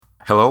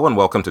Hello and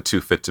welcome to Too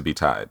Fit to be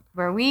Tied.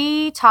 Where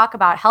we talk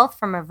about health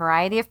from a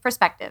variety of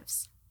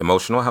perspectives.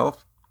 Emotional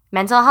health,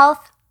 Mental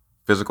health,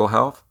 physical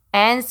health,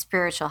 and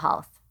spiritual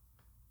health.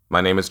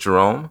 My name is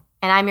Jerome.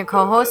 And I'm your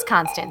co-host,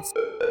 Constance.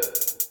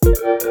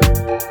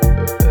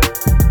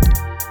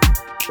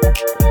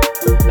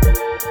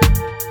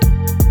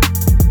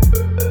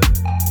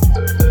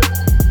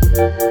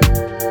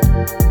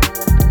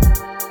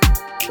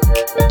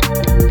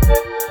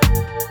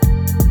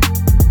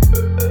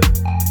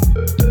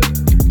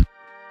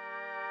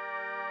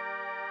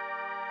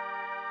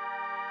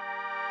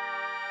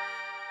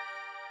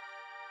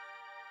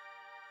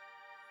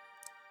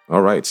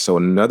 All right, so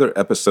another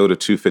episode of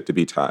Too Fit to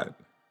be Tied.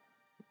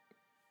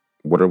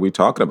 What are we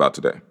talking about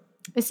today?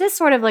 This is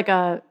sort of like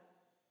a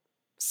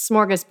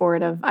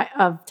smorgasbord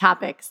of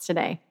topics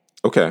today.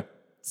 Okay.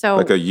 So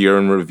like a year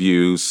in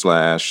review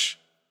slash...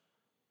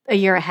 a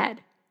year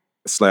ahead.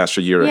 Slash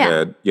a year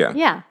ahead. Yeah.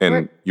 Yeah.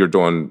 And you're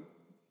doing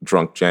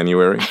Drunk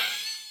January?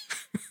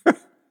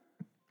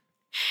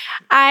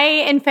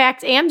 I, in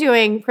fact, am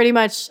doing pretty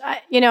much,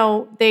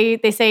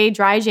 they say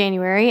dry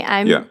January.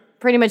 I'm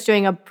pretty much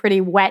doing a pretty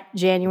wet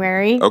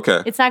January.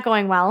 Okay. It's not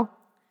going well.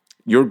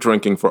 You're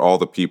drinking for all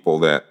the people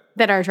that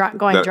are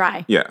going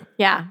dry. Yeah.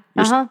 Yeah.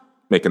 You're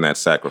making that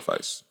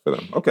sacrifice for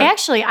them. Okay.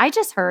 Actually, I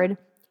just heard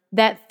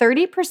that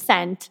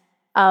 30%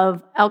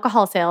 of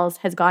alcohol sales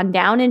has gone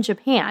down in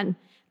Japan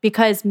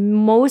because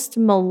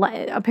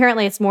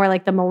apparently it's more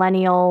like the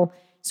millennial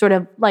sort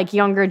of like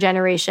younger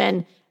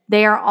generation.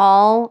 They are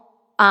all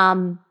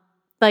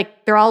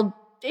they're all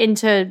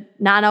into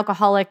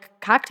non-alcoholic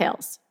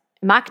cocktails,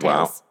 mocktails.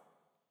 Wow.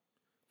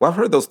 Well, I've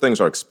heard those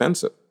things are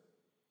expensive.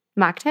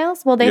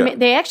 Mocktails? Well,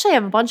 they actually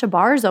have a bunch of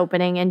bars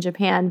opening in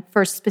Japan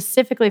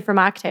specifically for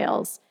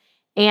mocktails.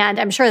 And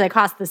I'm sure they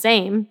cost the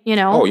same,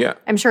 Oh, yeah.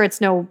 I'm sure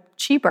it's no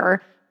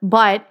cheaper,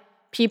 but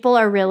people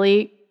are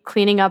really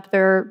cleaning up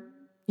their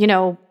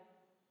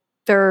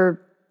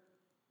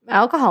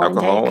alcohol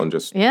intake. And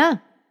just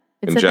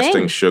it's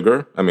ingesting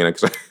sugar. I mean,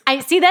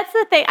 I see, that's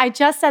the thing. I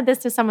just said this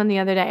to someone the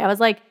other day. I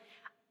was like,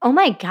 oh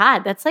my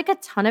God, that's like a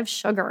ton of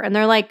sugar. And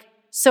they're like,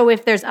 so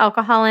if there's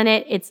alcohol in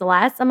it, it's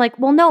less? I'm like,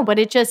 well, no, but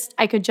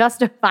I could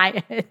justify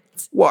it.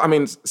 Well, I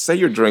mean, say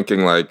you're drinking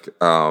like,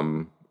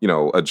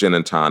 a gin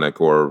and tonic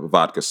or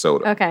vodka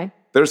soda. Okay.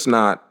 There's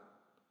not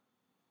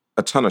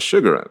a ton of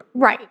sugar in it.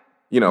 Right.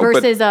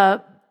 Versus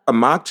a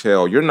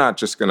mocktail, you're not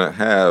just going to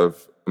have,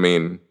 I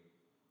mean,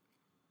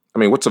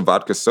 what's a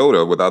vodka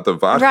soda without the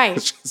vodka? Right.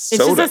 It's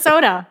just a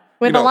soda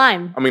with a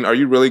lime. I mean, are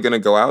you really going to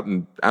go out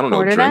and,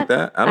 drink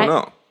that? I don't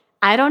know.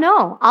 I don't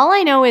know. All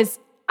I know is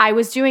I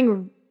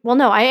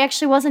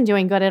actually wasn't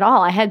doing good at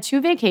all. I had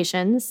 2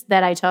 vacations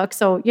that I took.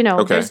 So,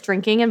 there's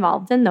drinking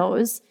involved in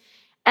those.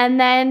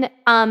 And then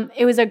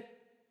it was a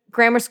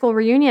grammar school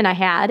reunion I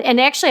had. And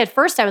actually at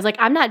first I was like,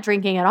 I'm not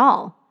drinking at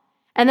all.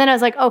 And then I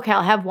was like, okay,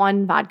 I'll have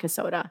 1 vodka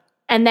soda.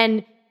 And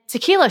then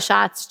tequila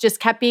shots just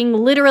kept being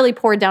literally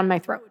poured down my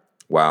throat.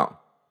 Wow.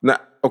 Now,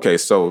 okay,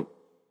 so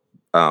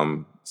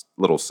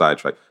little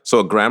sidetrack. So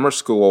a grammar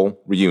school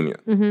reunion.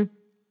 Mm-hmm.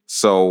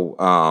 So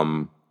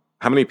how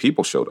many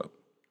people showed up?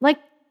 Like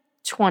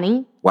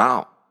 20.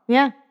 Wow.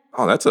 Yeah.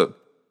 Oh,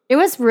 It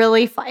was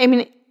really fun. I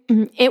mean,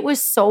 it was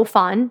so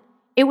fun.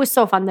 It was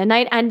so fun. The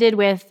night ended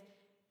with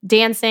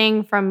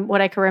dancing from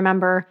what I can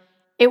remember.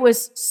 It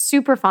was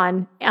super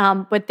fun,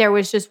 but there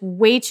was just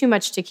way too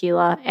much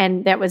tequila,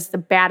 and that was the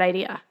bad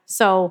idea.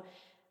 So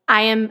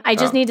I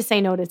just need to say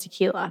no to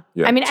tequila.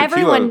 Yeah. I mean,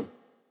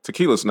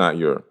 Tequila's not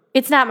your...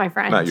 It's not my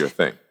friend. Not your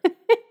thing.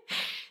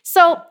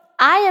 So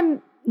I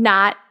am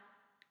not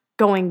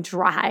going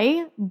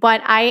dry,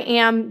 but I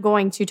am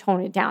going to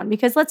tone it down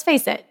because let's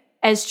face it,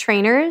 as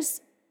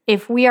trainers,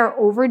 if we are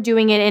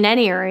overdoing it in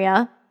any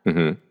area,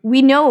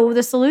 we know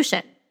the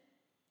solution.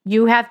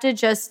 You have to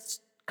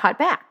just cut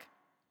back.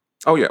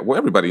 Oh, yeah. Well,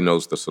 everybody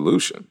knows the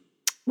solution.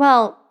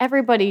 Well,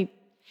 everybody,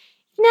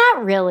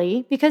 not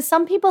really, because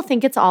some people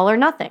think it's all or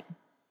nothing.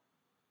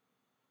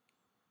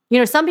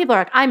 Some people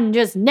are like, I'm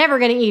just never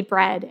going to eat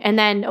bread. And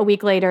then a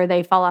week later,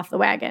 they fall off the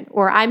wagon.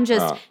 Or I'm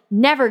just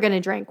never going to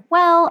drink.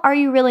 Well, are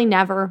you really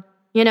never?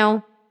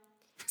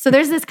 So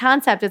there's this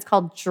concept. It's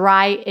called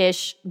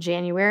dry-ish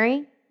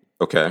January.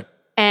 Okay.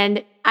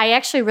 And I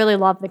actually really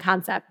love the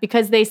concept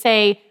because they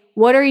say,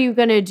 what are you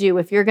going to do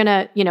if you're going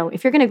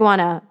to go on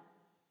a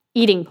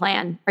eating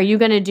plan? Are you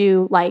going to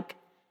do like,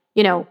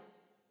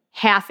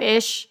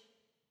 half-ish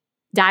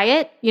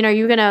diet? Are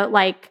you going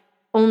to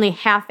only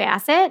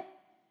half-ass it?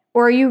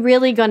 Or are you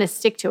really going to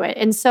stick to it?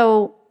 And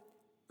so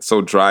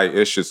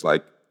dry-ish is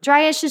like...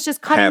 Dry-ish is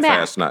just cutting back.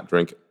 Half-ass not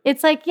drinking.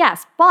 It's like,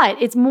 yes,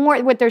 but it's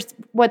more,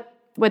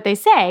 what they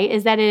say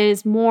is that it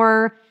is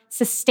more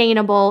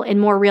sustainable and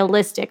more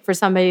realistic for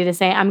somebody to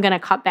say, I'm going to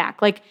cut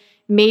back. Like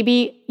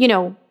maybe,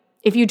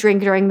 if you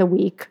drink during the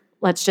week,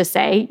 let's just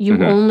say,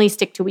 you only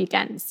stick to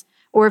weekends.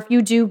 Or if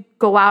you do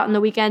go out on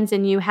the weekends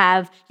and you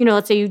have,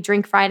 let's say you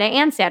drink Friday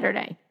and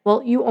Saturday.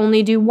 Well, you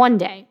only do one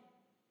day.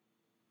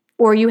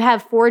 Or you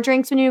have 4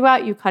 drinks when you go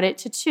out, you cut it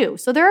to 2.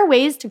 So there are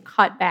ways to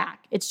cut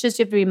back. It's just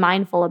you have to be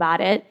mindful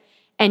about it.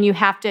 And you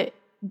have to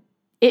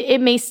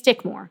it may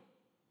stick more.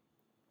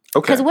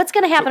 Okay. Because what's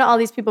going to happen to all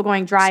these people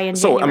going dry in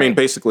January? So, I mean,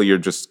 basically, you're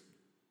just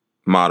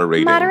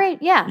moderating.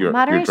 Your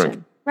moderation.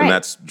 drink. Right. And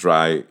that's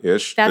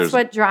dry-ish? That's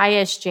what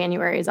dry-ish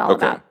January is all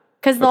about.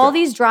 Because all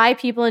these dry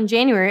people in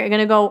January are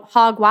going to go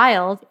hog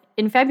wild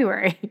in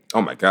February.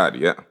 Oh, my God,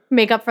 yeah.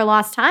 Make up for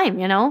lost time,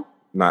 you know?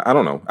 Nah, I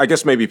don't know. I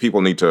guess maybe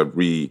people need to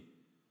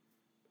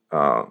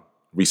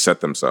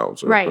reset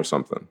themselves or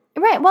something.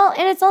 Right. Well,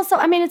 and it's also,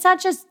 I mean, it's not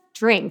just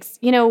drinks.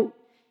 You know,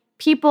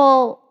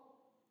 people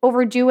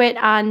overdo it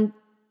on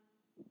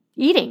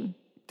eating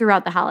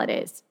throughout the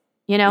holidays,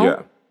 you know?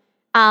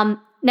 Yeah.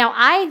 Now,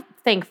 I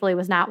thankfully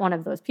was not one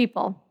of those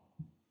people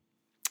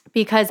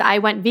because I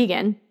went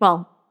vegan.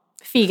 Well,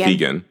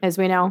 vegan, as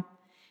we know.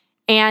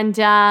 And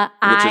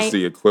which is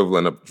the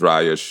equivalent of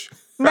dry-ish.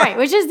 Right,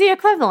 which is the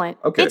equivalent.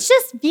 Okay. It's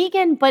just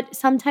vegan, but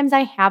sometimes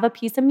I have a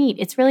piece of meat.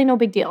 It's really no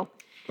big deal.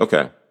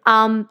 Okay.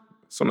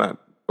 So not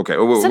okay.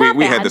 Well, so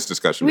we had this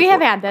discussion. We before.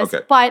 have had this,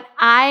 okay. But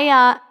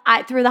I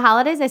through the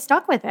holidays I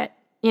stuck with it.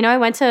 You know, I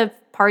went to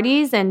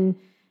parties and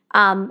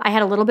I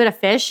had a little bit of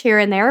fish here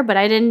and there, but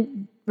I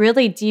didn't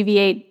really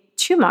deviate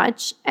too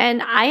much.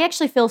 And I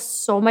actually feel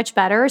so much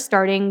better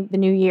starting the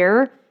new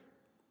year,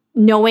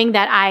 knowing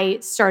that I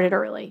started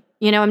early.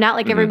 You know, I'm not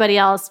like everybody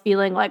else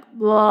feeling like,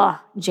 ugh,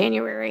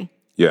 January.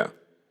 Yeah.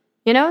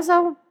 You know,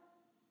 so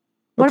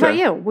what about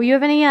you? Will you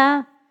have any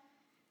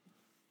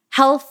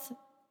health,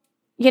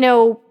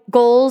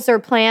 goals or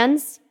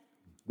plans?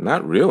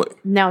 Not really.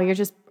 No, you're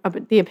just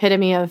the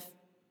epitome of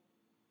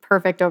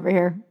perfect over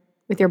here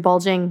with your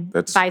bulging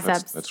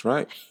biceps. That's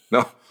right.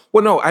 No.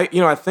 Well, no,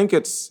 I think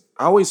I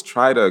always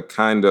try to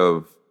I'm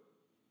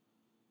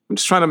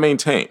just trying to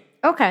maintain.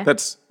 Okay.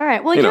 That's all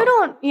right. Well,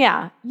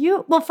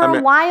 for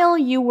a while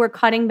you were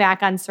cutting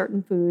back on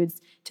certain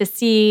foods to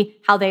see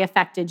how they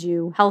affected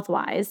you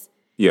health-wise.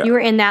 Yeah. You were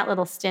in that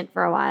little stint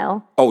for a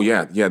while. Oh,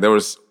 yeah. Yeah, there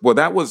was,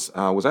 that was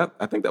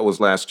I think that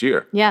was last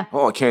year. Yeah.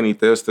 Oh, I can't eat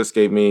this. This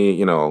gave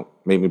me,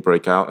 made me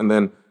break out. And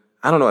then,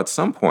 I don't know, at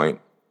some point,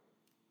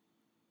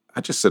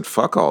 I just said,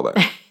 fuck all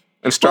that.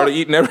 And started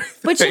eating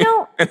everything. But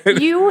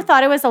you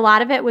thought a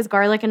lot of it was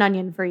garlic and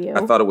onion for you.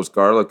 I thought it was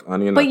garlic,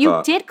 onion. But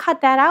you did cut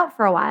that out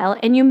for a while,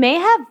 and you may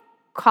have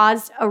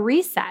caused a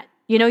reset.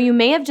 You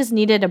may have just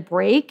needed a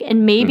break,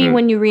 and maybe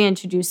when you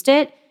reintroduced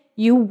it,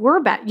 you were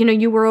better.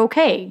 You were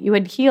okay. You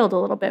had healed a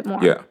little bit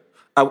more. Yeah.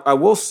 I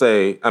will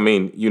say,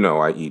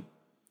 I eat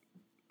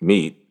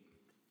meat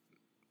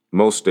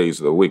most days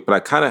of the week, but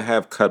I kind of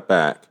have cut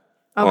back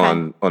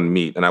on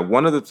meat. And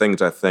one of the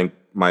things I think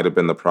might have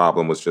been the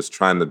problem was just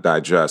trying to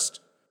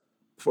digest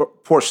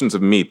portions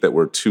of meat that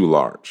were too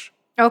large.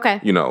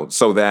 Okay.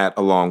 So that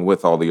along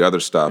with all the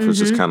other stuff is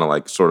just kind of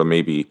like sort of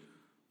maybe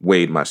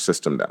weighed my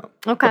system down.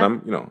 Okay. But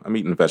I'm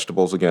eating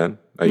vegetables again.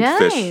 I eat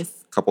fish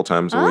a couple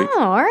times a week. Oh,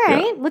 all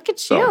right. Yeah. Look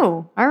at you.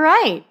 All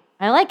right.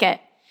 I like it.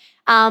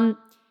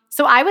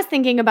 So I was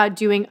thinking about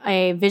doing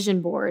a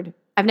vision board.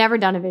 I've never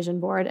done a vision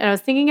board, and I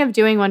was thinking of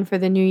doing one for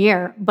the new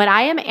year, but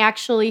I am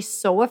actually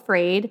so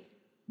afraid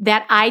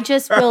that I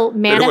just will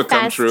manifest. It would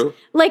come true.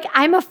 Like,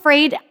 I'm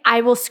afraid I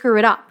will screw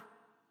it up.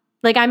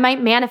 Like, I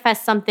might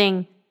manifest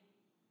something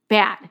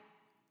bad.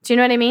 Do you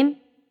know what I mean?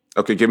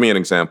 Okay, give me an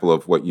example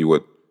of what you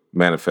would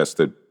manifest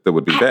that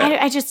would be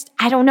bad.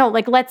 I don't know.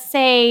 Like, let's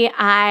say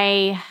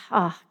I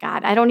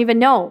don't even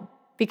know,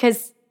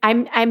 because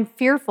I'm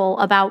fearful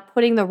about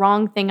putting the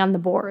wrong thing on the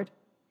board.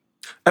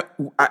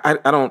 I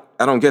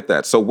don't get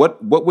that. So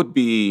what would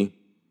be?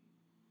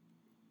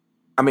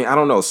 I mean, I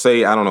don't know.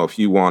 Say, I don't know if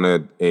you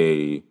wanted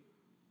a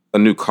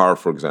new car,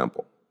 for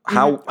example.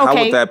 How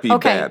would that be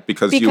bad?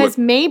 Because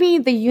maybe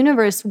the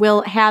universe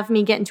will have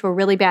me get into a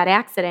really bad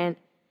accident,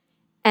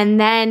 and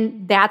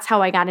then that's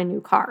how I got a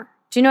new car.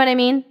 Do you know what I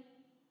mean?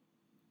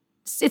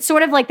 It's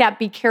sort of like that.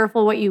 Be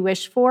careful what you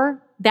wish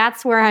for.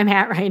 That's where I'm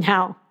at right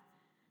now.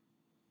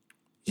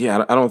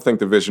 Yeah, I don't think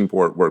the vision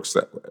board works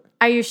that way.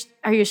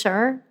 Are you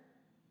sure?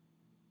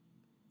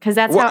 Because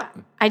that's how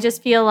I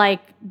just feel like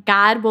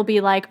God will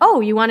be like,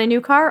 oh, you want a new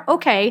car?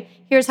 Okay,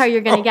 here's how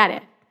you're going to get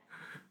it.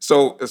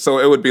 So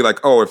it would be like,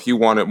 oh, if you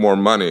wanted more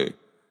money,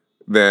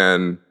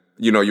 then,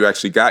 you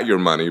actually got your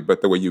money,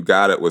 but the way you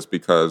got it was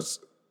because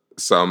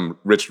some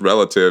rich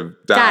relative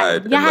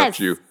died and left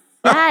you.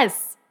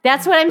 Yes,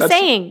 that's what I'm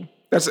saying.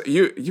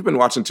 You've been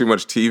watching too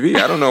much TV.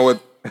 I don't know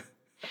what...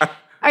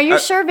 Are you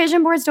sure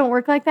vision boards don't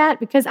work like that?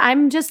 Because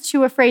I'm just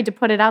too afraid to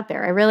put it out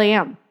there. I really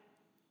am.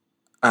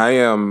 I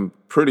am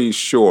pretty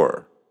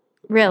sure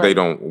they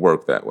don't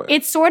work that way.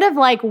 It's sort of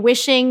like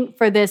wishing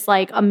for this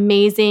like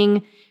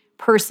amazing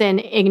person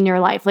in your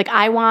life. Like,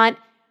 I want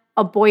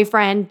a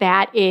boyfriend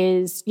that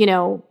is,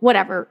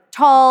 whatever,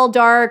 tall,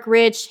 dark,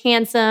 rich,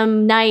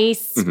 handsome,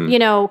 nice,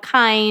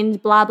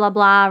 kind, blah, blah,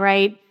 blah,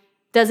 right?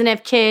 Doesn't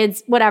have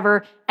kids,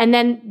 whatever. And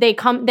then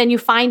then you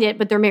find it,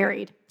 but they're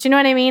married. Do you know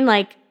what I mean?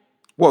 Like,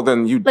 well,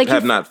 then you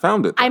have not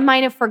found it. I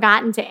might have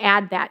forgotten to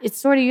add that. It's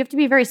sort of, you have to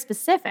be very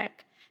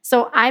specific.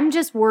 So I'm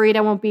just worried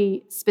I won't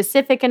be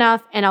specific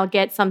enough and I'll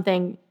get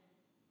something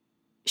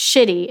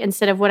shitty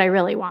instead of what I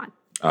really want.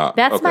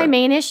 That's my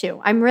main issue.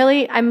 I'm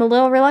a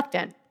little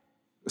reluctant.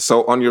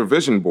 So on your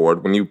vision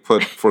board, when you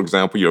put, for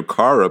example, your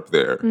car up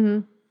there,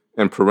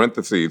 in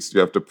parentheses, you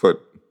have to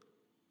put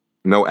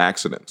no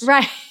accidents.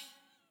 Right.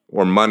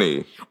 Or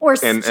money. Or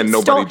and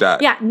nobody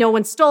died. Yeah, no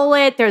one stole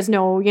it. There's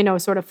no,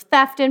 sort of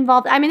theft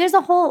involved. I mean, there's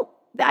a whole,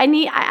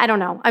 I don't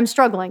know. I'm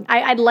struggling.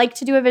 I'd like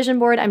to do a vision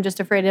board. I'm just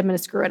afraid I'm going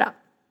to screw it up.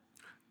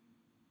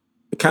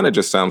 It kind of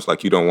just sounds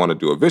like you don't want to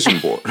do a vision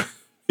board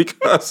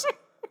because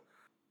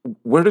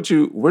where did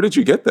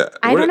you get that?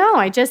 I don't know.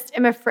 I just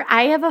am afraid.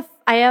 I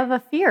have a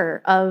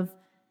fear of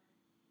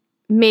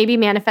maybe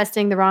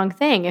manifesting the wrong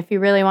thing. If you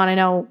really want to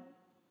know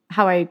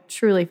how I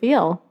truly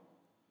feel.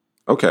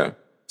 Okay.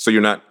 So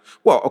you're not,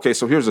 well, okay.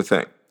 So here's the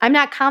thing. I'm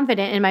not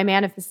confident in my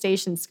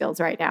manifestation skills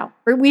right now.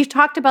 We've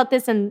talked about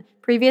this in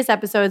previous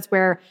episodes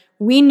where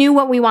we knew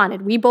what we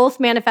wanted. We both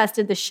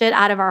manifested the shit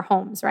out of our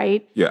homes,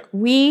 right? Yeah.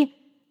 We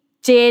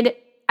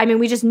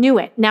just knew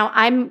it. Now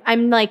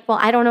I'm like, well,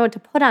 I don't know what to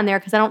put on there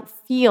because I don't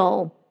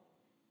feel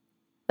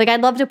like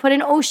I'd love to put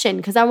an ocean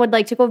because I would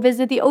like to go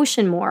visit the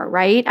ocean more,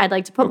 right? I'd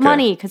like to put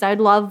money because I'd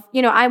love,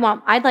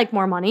 I'd like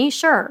more money.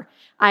 Sure.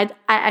 I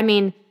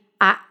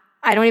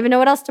don't even know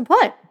what else to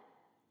put.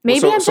 Maybe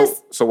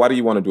So why do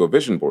you want to do a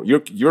vision board?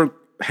 You're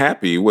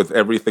happy with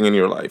everything in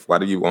your life. Why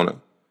do you want to?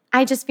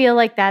 I just feel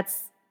like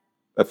that's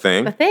a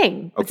thing.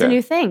 Okay. It's a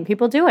new thing.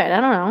 People do it. I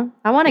don't know.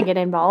 I want to get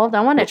involved.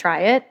 I want to try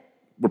it.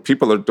 Where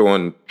people are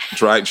doing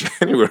dry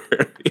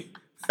January,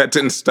 that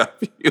didn't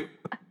stop you.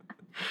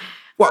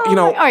 Well,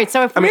 all right.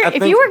 So if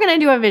you were going to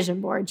do a vision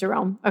board,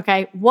 Jerome,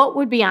 okay, what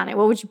would be on it?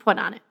 What would you put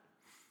on it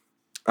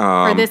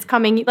for this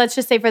coming? Let's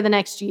just say for the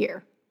next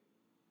year.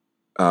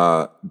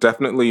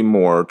 Definitely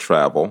more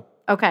travel.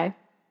 Okay.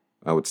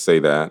 I would say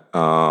that.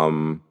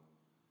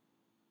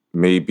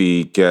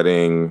 Maybe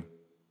getting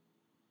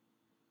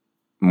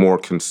more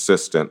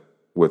consistent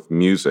with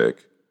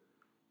music,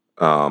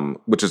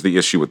 which is the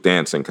issue with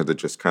dancing because it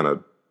just kind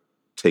of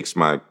takes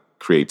my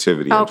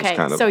creativity. Okay, and just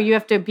kind of so you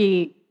have to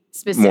be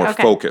specific. More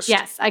focused.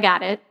 Yes, I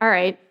got it. All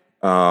right.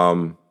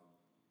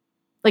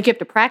 Like you have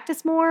to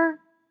practice more?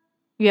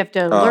 You have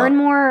to learn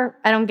more?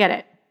 I don't get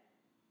it.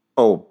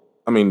 Oh,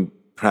 I mean,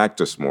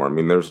 practice more. I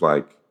mean, there's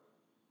like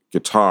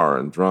guitar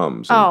and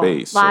drums and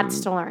bass.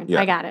 Lots to learn.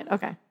 Yeah. I got it.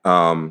 Okay.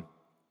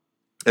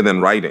 And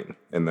then writing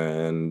and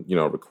then,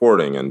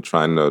 recording and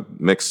trying to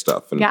mix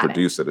stuff and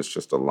produce it. It's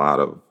just a lot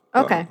of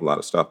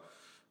stuff.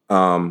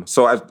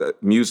 So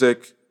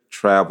music,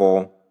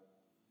 travel.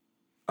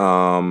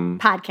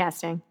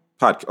 Podcasting.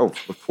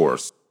 Of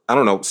course. I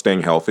don't know,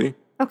 staying healthy.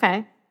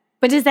 Okay.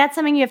 But is that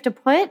something you have to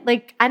put?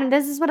 Like,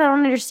 this is what I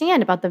don't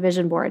understand about the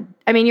vision board.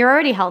 I mean, you're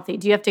already healthy.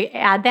 Do you have to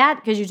add that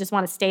because you just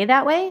want to stay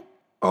that way?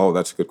 Oh,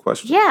 that's a good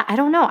question. Yeah, I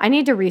don't know. I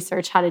need to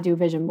research how to do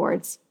vision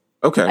boards.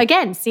 Okay.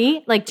 Again,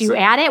 see? Like, do you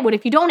add it? What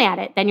if you don't add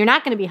it? Then you're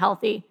not going to be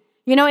healthy.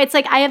 It's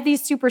like I have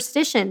these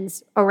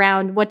superstitions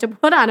around what to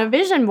put on a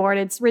vision board.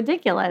 It's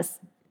ridiculous.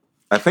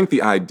 I think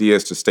the idea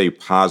is to stay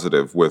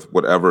positive with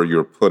whatever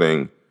you're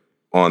putting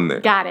on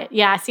there. Got it.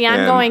 Yeah. See,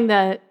 I'm going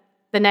the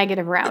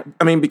negative route.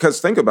 I mean,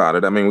 because think about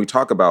it. I mean, we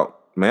talk about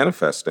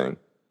manifesting.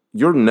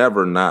 You're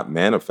never not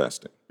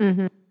manifesting.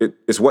 Mm-hmm.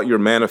 It's what you're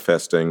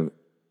manifesting.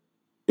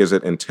 Is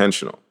it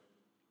intentional?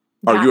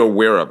 Are you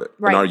aware of it?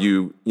 Right. And are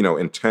you,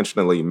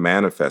 intentionally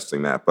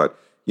manifesting that? But,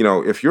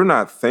 if you're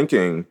not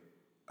thinking,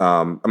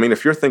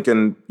 if you're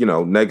thinking,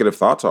 negative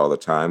thoughts all the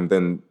time,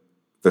 then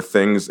the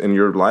things in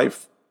your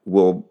life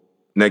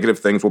negative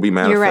things will be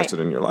manifested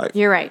in your life.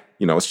 You're right.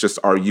 It's just,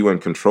 are you in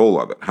control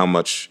of it? How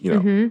much,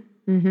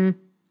 Mm-hmm. Mm-hmm.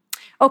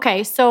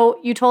 Okay, so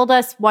you told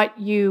us what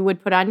you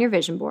would put on your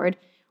vision board.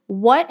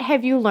 What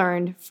have you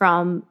learned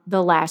from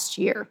the last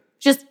year?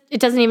 Just, it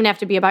doesn't even have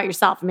to be about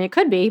yourself. I mean, it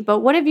could be, but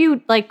what have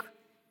you, like,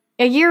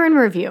 a year in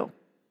review?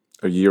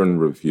 A year in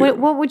review.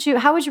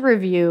 How would you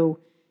review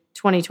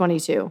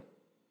 2022?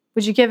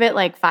 Would you give it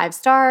like 5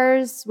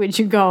 stars? Would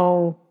you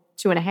go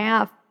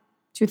 2.5,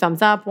 2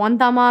 thumbs up, 1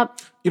 thumb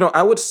up?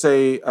 I would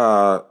say,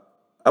 I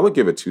would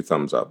give it 2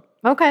 thumbs up.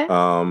 Okay.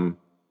 I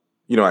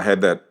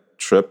had that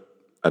trip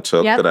I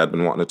took that I'd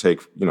been wanting to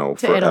take,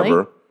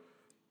 forever.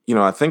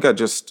 Italy. I think I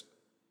just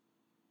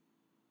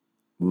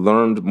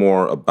learned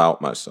more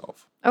about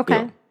myself.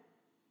 Okay.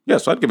 Yeah,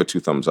 so I'd give it 2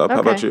 thumbs up. Okay.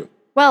 How about you?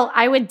 Well,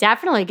 I would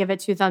definitely give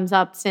it 2 thumbs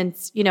up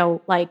since,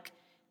 like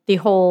the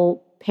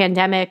whole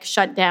pandemic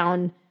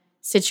shutdown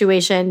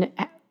situation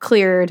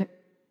cleared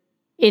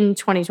in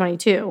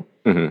 2022.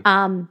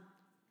 Mm-hmm.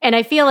 And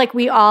I feel like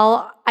we're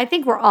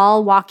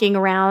all walking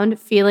around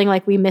feeling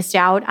like we missed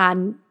out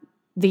on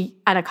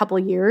a couple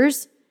of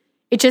years.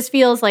 It just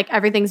feels like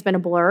everything's been a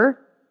blur.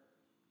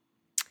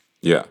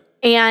 Yeah.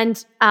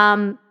 And,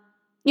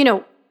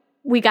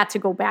 we got to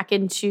go back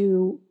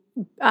into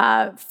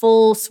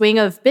full swing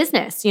of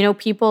business.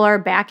 People are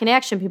back in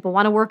action. People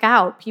want to work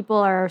out. People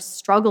are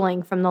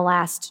struggling from the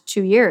last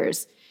 2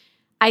 years.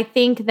 I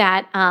think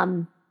that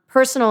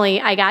personally,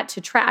 I got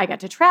to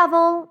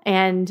travel,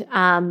 and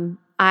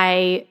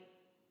I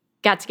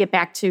got to get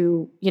back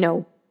to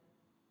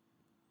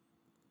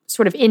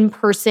sort of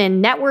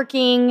in-person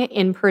networking,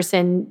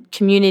 in-person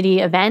community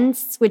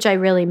events, which I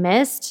really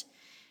missed.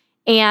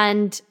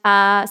 And so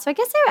I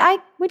guess I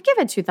would give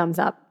it 2 thumbs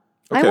up.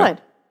 Okay.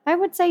 I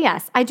would say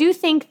yes. I do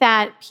think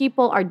that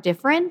people are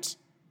different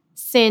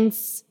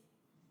since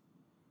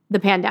the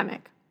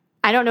pandemic.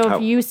 I don't know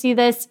if you see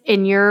this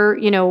in your,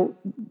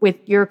 with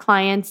your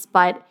clients,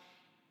 but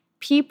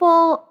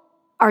people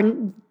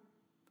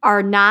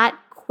are not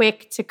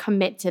quick to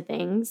commit to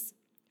things.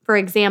 For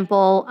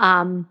example,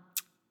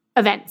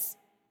 events.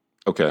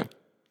 Okay.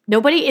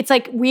 It's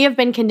like we have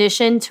been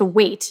conditioned to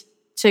wait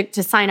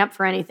to sign up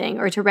for anything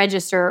or to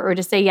register or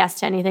to say yes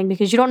to anything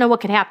because you don't know what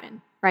could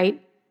happen,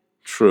 right?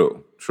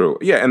 True.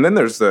 Yeah, and then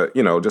there's the,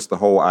 just the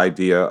whole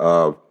idea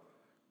of,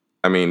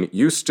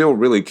 you still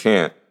really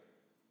can't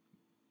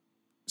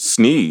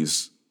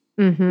sneeze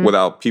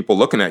without people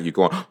looking at you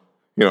going,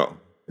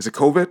 is it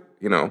COVID?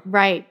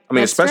 Right.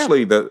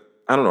 Especially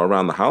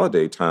around the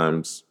holiday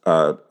times,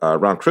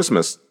 around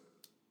Christmas,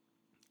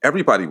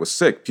 everybody was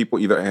sick. People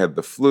either had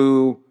the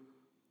flu,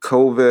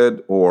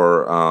 COVID,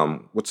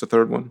 or what's the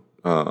third one?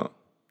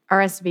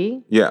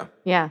 RSV? Yeah.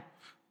 Yeah.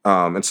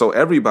 And so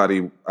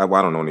everybody, I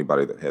don't know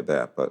anybody that had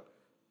that, but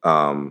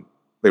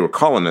they were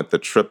calling it the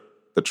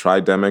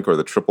tridemic or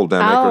the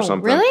triple-demic or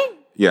something. Really?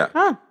 Yeah.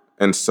 Huh.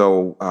 And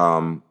so,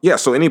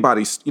 so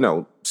anybody,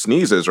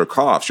 sneezes or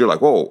coughs, you're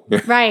like, whoa.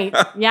 Right.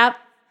 Yep.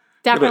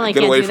 Definitely Get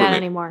can't away do from that me.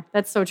 anymore.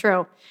 That's so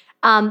true.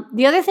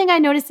 The other thing I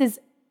noticed is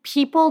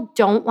people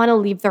don't want to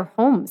leave their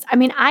homes.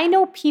 I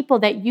know people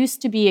that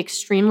used to be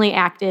extremely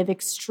active,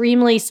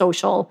 extremely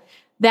social,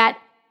 that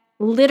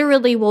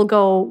literally will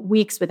go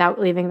weeks without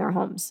leaving their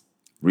homes.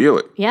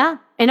 Really? Yeah.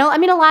 A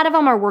lot of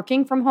them are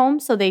working from home,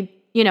 so they,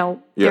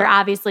 they're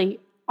obviously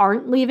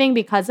aren't leaving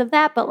because of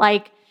that.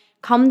 But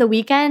come the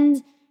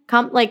weekend,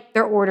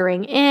 they're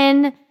ordering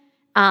in.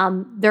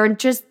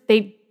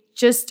 They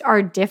just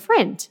are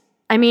different.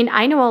 I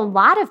know a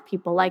lot of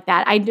people like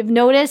that. I've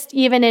noticed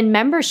even in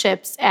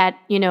memberships at,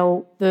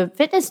 the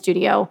fitness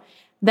studio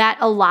that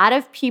a lot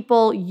of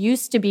people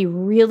used to be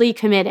really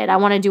committed. I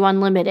want to do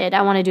unlimited.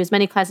 I want to do as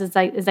many classes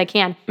as I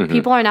can. Mm-hmm.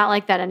 People are not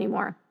like that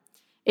anymore.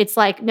 It's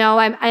like, no,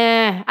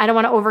 I don't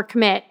want to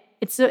overcommit.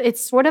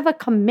 It's sort of a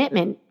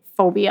commitment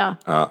phobia.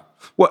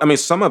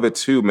 Some of it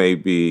too may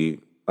be,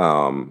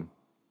 a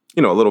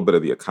little bit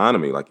of the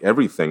economy. Like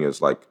everything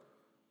is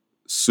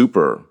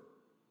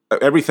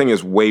everything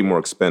is way more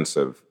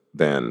expensive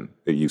than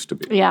it used to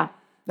be. Yeah,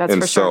 that's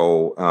for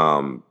sure.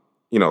 And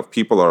so, if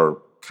people are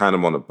kind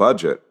of on a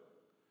budget,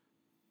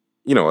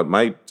 it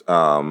might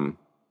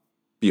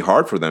be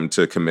hard for them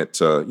to commit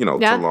to,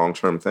 to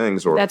long-term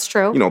things. Or that's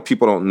true.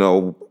 People don't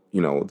know,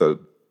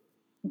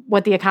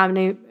 what the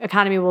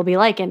economy will be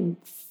like in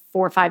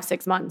 4, 5,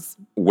 6 months.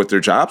 What their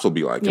jobs will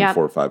be like in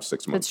 4, 5,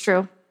 6 months.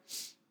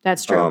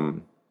 That's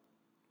true.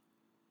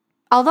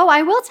 Although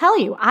I will tell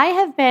you,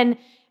 I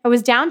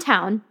was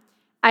downtown.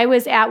 I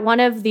was at one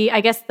of the, I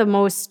guess the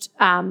most,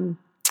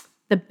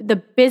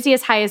 the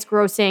busiest, highest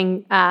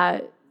grossing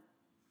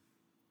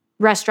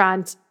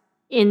restaurant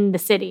in the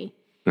city.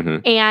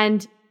 Mm-hmm.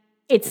 And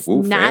it's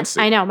fancy.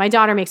 I know, my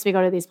daughter makes me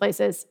go to these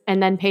places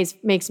and then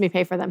makes me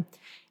pay for them.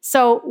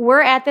 So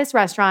we're at this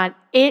restaurant.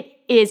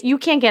 You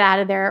can't get out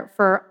of there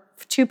for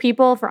 2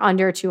 people for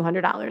under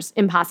 $200.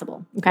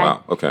 Impossible. Okay.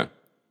 Wow. Okay.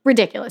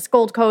 Ridiculous.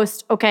 Gold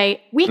Coast.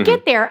 Okay. We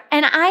get there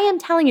and I am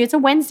telling you, it's a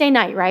Wednesday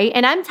night, right?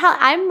 And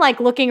I'm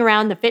looking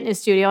around the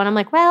fitness studio and I'm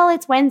like, well,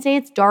 it's Wednesday.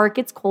 It's dark.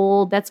 It's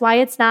cold. That's why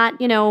it's not,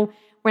 we're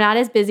not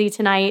as busy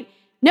tonight.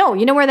 No,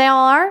 you know where they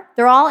all are?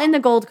 They're all in the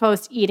Gold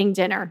Coast eating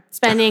dinner,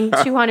 spending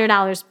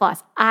 $200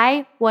 plus.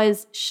 I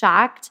was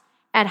shocked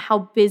at how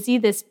busy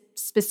this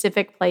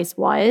specific place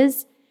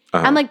was.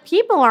 Uh-huh. I'm like,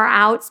 people are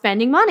out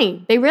spending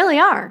money. They really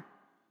are.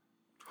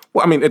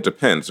 Well, it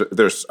depends.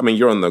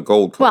 You're on the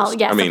Gold Coast. Well,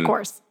 yes, of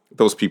course.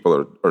 Those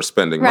people are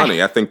spending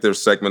money. I think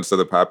there's segments of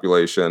the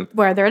population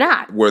where they're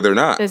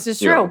not. This is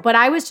true. But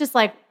I was just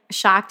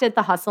shocked at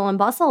the hustle and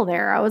bustle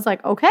there. I was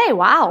like, okay,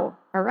 wow.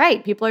 All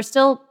right. People are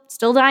still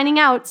dining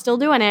out, still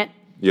doing it.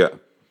 Yeah.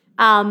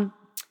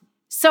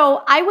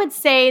 So I would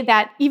say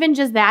that even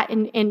just that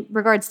in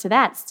regards to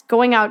that,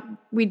 going out,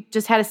 we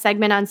just had a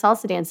segment on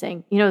salsa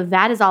dancing.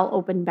 That is all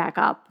opened back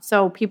up.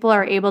 So people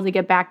are able to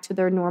get back to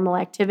their normal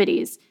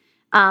activities.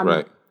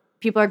 Right.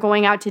 People are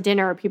going out to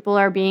dinner. People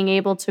are being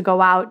able to go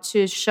out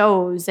to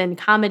shows and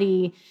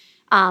comedy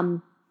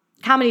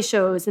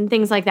shows and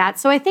things like that.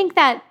 So I think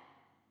that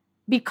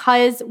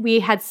because we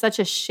had such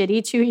a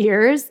shitty 2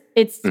 years,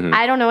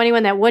 I don't know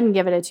anyone that wouldn't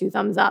give it a 2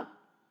 thumbs up.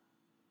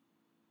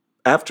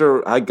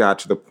 After I got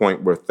to the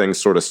point where things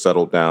sort of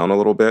settled down a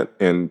little bit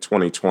in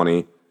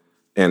 2020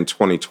 and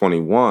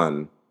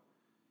 2021,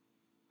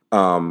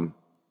 I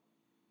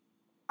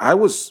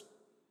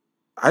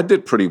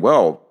did pretty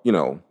well,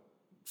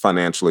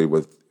 financially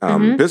with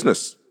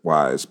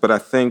business-wise. But I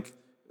think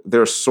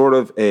there's sort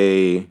of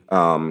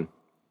and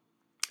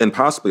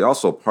possibly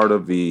also part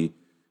of the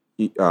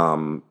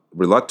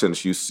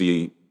reluctance you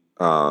see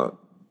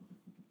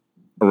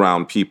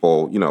around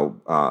people,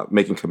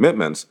 making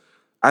commitments.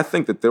 I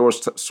think that there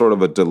was sort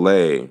of a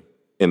delay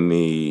in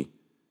the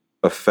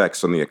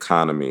effects on the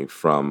economy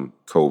from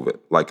COVID.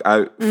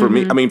 For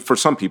me, for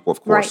some people,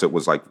 of course, it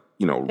was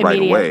right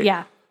away.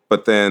 Yeah.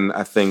 But then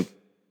I think,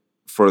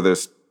 for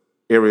this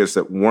areas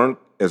that weren't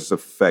as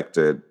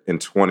affected in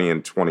 20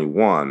 and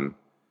 21,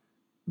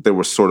 there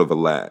was sort of a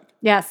lag.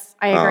 Yes,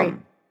 I agree.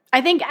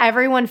 I think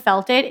everyone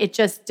felt it. It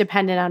just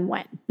depended on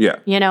when. Yeah.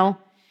 You know?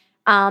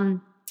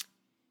 And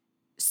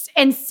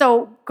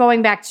so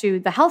going back to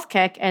the health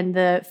kick and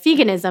the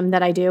veganism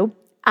that I do,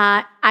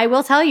 I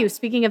will tell you,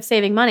 speaking of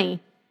saving money,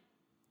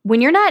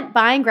 when you're not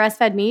buying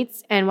grass-fed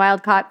meats and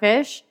wild-caught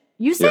fish,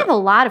 you save a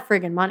lot of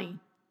friggin' money.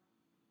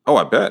 Oh,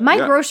 I bet. My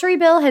grocery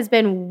bill has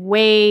been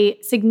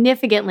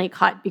significantly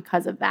cut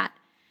because of that.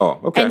 Oh,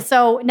 okay. And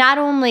so not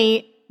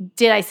only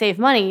did I save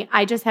money,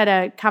 I just had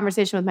a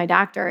conversation with my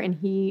doctor, and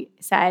he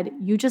said,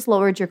 you just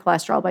lowered your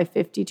cholesterol by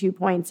 52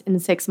 points in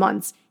 6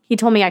 months. He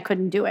told me I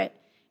couldn't do it.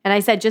 And I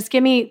said, just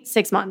give me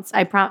 6 months.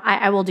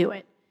 I will do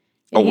it.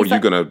 And were you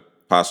going to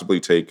possibly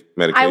take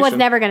medication? I was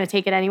never going to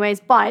take it anyways,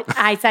 but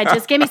I said,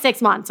 just give me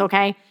 6 months,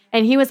 okay?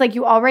 And he was like,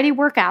 you already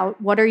work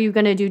out. What are you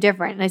going to do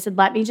different? And I said,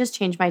 let me just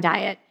change my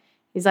diet.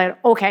 He's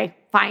like, okay,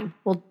 fine.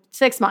 Well,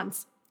 6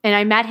 months. And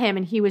I met him,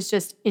 and he was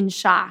just in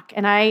shock.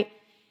 And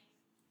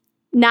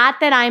not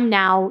that I'm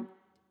now,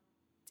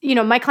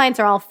 my clients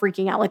are all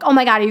freaking out. Like, oh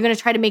my God, are you going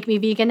to try to make me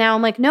vegan now?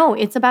 I'm like, no,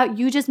 it's about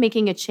you just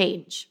making a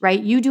change, right?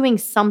 You doing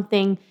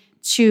something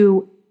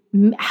to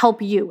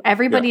help you.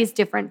 Everybody is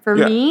different. For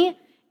me,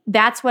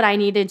 that's what I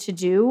needed to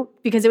do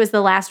because it was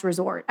the last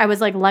resort. I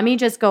was like, let me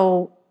just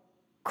go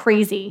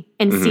crazy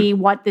and see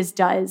what this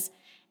does.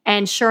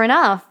 And sure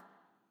enough,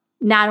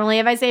 not only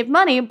have I saved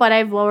money, but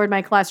I've lowered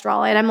my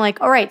cholesterol. And I'm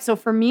like, all right, so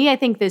for me, I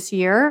think this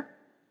year,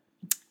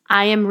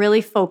 I am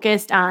really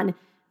focused on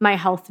my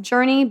health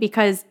journey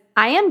because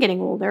I am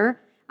getting older.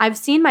 I've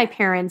seen my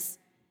parents,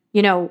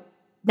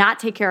 not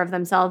take care of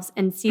themselves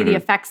and see the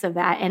effects of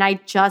that. And I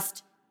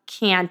just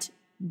can't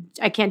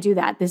do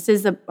that. This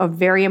is a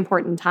very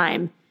important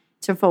time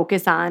to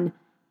focus on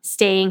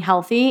staying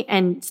healthy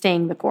and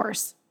staying the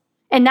course.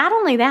 And not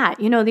only that,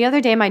 the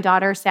other day my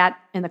daughter sat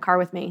in the car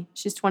with me.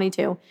 She's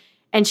 22.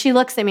 And she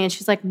looks at me and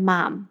she's like,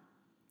 Mom,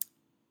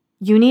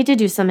 you need to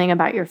do something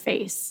about your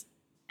face.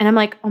 And I'm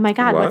like, oh my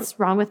God, what's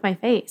wrong with my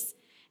face?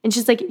 And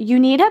she's like, you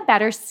need a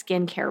better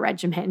skincare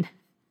regimen.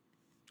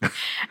 And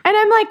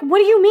I'm like, what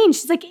do you mean?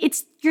 She's like,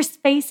 your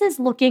face is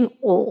looking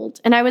old.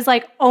 And I was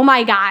like, oh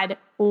my God,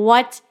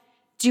 what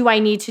do I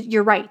need to?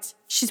 You're right.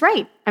 She's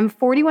right. I'm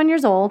 41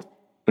 years old.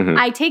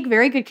 I take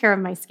very good care of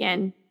my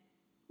skin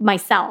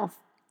myself.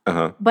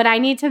 But I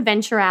need to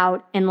venture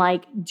out and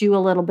do a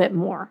little bit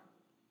more.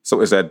 So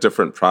is that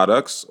different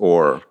products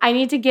or? I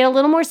need to get a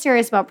little more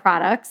serious about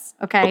products,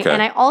 okay?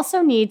 And I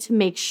also need to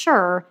make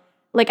sure,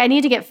 I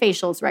need to get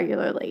facials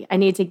regularly. I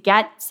need to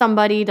get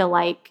somebody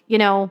to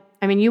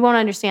you won't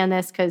understand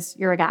this because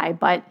you're a guy,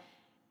 but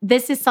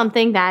this is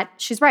something that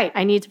she's right.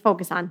 I need to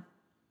focus on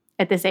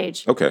at this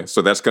age. Okay,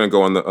 so that's going to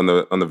go on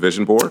the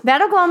vision board?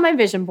 That'll go on my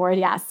vision board,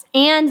 yes.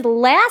 And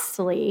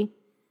lastly,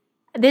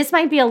 this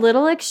might be a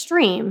little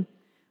extreme,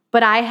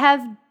 but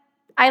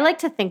I like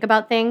to think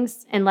about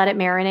things and let it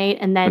marinate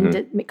and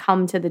then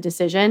come to the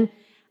decision.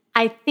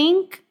 I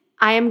think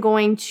I am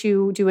going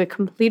to do a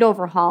complete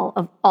overhaul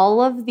of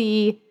all of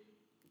the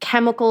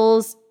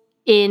chemicals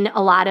in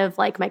a lot of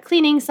my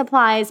cleaning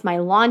supplies, my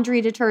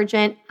laundry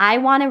detergent. I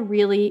want to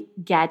really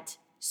get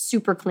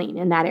super clean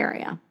in that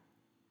area.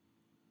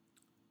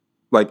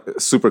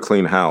 Super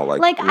clean how?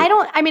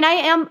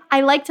 I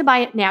like to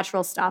buy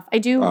natural stuff. I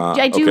do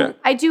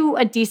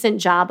a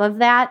decent job of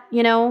that,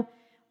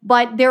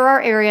 but there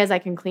are areas I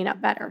can clean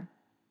up better.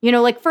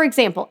 For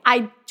example,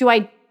 do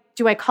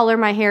I color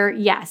my hair?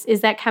 Yes.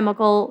 Is that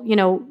chemical,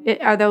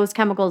 are those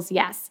chemicals?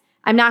 Yes.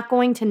 I'm not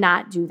going to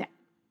not do that.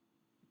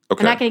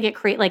 Okay. I'm not going to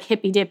get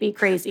hippy dippy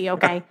crazy,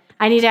 okay?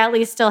 I need to at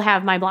least still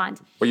have my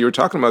blonde. Well, you were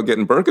talking about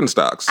getting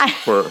Birkenstocks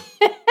for...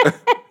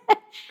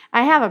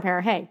 I have a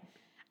pair, hey.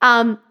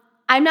 I'm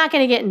not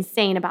going to get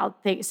insane about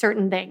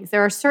certain things.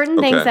 There are certain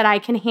things that I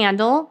can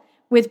handle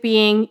with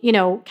being,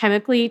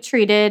 chemically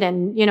treated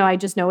and, I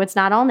just know it's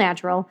not all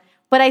natural.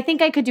 But I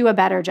think I could do a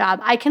better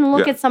job. I can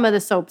look at some of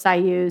the soaps I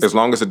use. As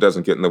long as it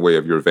doesn't get in the way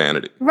of your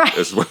vanity. Right.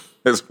 Is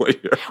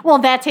what you're... Well,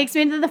 that takes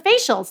me into the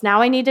facials.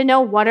 Now I need to know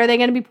what are they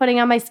going to be putting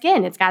on my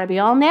skin. It's got to be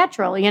all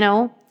natural,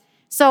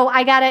 So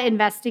I got to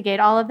investigate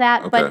all of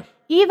that. Okay. But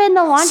even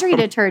the laundry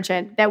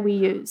detergent that we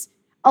use,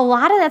 a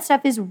lot of that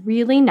stuff is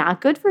really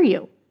not good for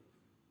you.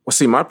 Well,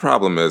 see, my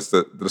problem is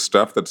that the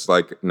stuff that's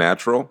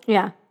natural.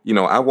 Yeah.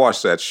 I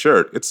washed that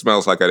shirt. It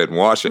smells like I didn't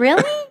wash it.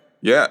 Really?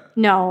 Yeah.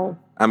 No.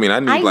 I mean,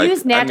 I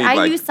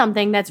use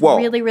something that's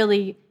really,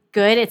 really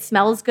good. It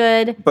smells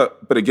good. But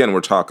again, we're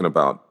talking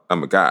about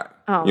I'm a guy.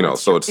 Oh,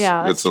 so it's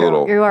a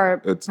little. You are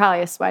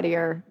probably a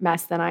sweatier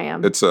mess than I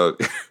am.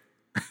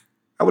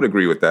 I would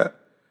agree with that.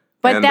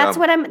 But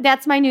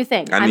that's my new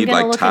thing. I need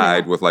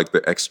Tide with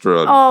the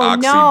extra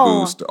Oxy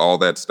Boost, all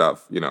that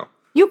stuff.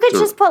 You could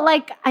just put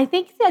I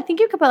think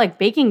you could put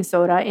baking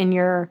soda in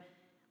your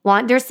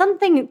laundry. There's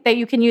something that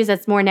you can use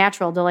that's more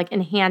natural to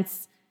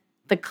enhance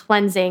the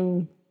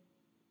cleansing.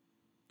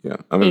 Yeah,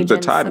 I mean the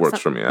Tide works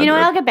for me.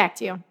 I'll get back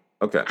to you.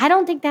 Okay. I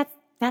don't think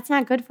that's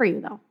not good for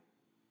you though.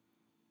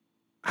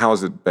 How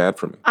is it bad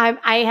for me?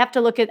 I have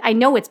to look at, I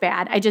know it's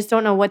bad. I just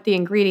don't know what the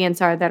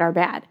ingredients are that are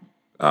bad.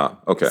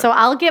 Okay. So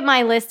I'll get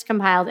my list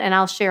compiled and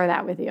I'll share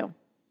that with you.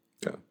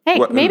 Yeah. Hey,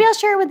 maybe I'll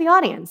share it with the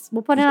audience.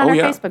 We'll put it on our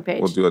Facebook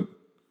page. We'll do it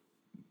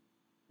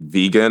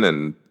vegan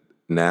and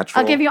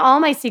natural. I'll give you all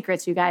my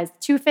secrets, you guys.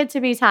 Too Fit to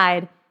Be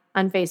Tied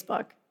on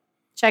Facebook.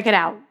 Check it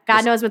out.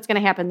 God knows what's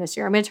going to happen this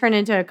year. I'm going to turn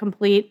into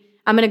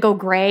I'm going to go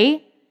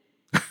gray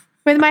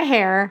with my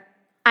hair.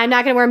 I'm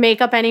not going to wear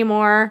makeup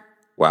anymore.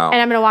 Wow.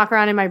 And I'm going to walk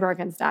around in my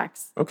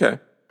Birkenstocks. Okay.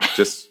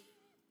 Just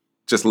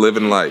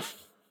living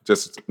life.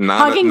 Just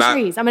hugging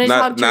trees. I'm going to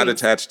hug trees. Not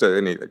attached to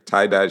any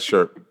tie-dye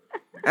shirt.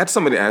 I had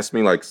somebody ask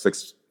me like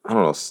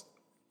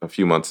a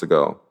few months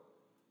ago,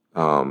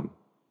 well,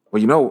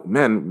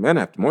 men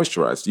have to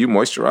moisturize. Do you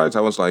moisturize?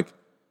 I was like,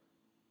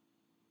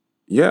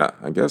 yeah,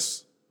 I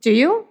guess. Do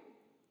you?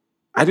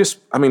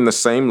 The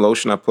same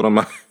lotion I put on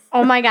my...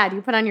 Oh my God,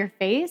 you put on your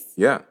face?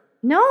 Yeah.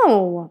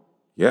 No.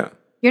 Yeah.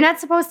 You're not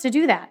supposed to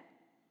do that.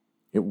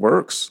 It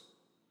works.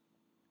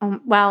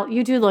 Well,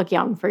 you do look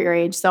young for your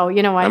age, so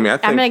you know what? I'm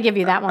going to give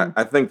you that one.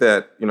 I think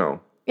that,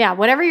 Yeah,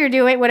 whatever you're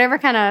doing, whatever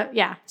kind of,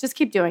 just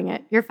keep doing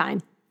it. You're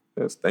fine.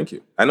 Yes, thank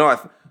you. I know,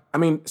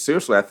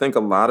 seriously, I think a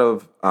lot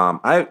of,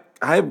 I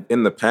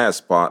in the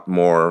past bought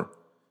more,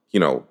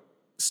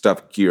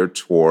 stuff geared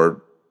toward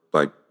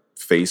like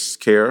face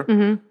care.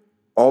 Mm-hmm.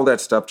 All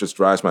that stuff just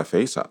dries my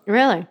face up.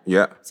 Really?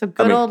 Yeah. So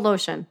good old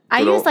lotion.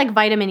 I use like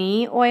vitamin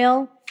E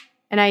oil,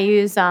 and I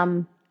use,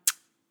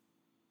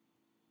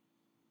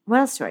 what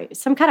else do I use?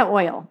 Some kind of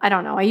oil. I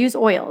don't know. I use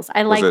oils.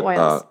 I like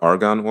oils.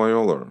 Argan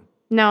oil or?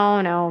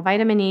 No.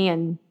 Vitamin E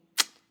and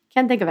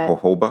can't think of it.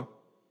 Jojoba?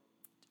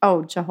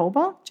 Oh,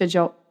 jojoba?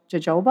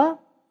 Jojoba?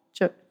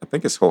 I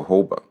think it's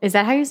jojoba. Is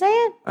that how you say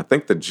it? I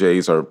think the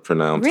J's are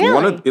pronounced.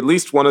 Really? At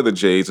least one of the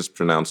J's is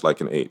pronounced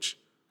like an H.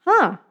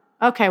 Huh.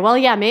 Okay. Well,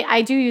 yeah,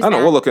 I do use that. I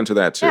know. We'll look into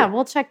that too. Yeah,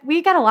 we'll check.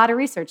 We got a lot of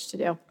research to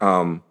do.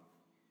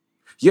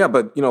 Yeah,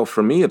 but,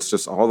 for me, it's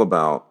just all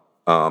about...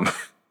 I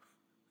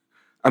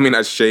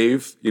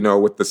shave,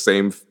 with the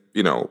same,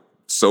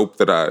 soap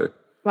that I...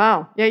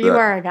 Wow. Yeah, you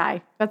are a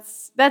guy.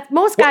 That's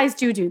most guys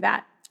do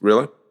that.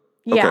 Really?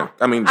 Yeah.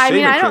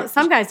 Okay.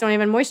 Some guys don't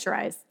even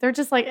moisturize. They're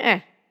just like,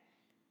 eh.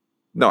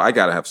 No, I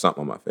got to have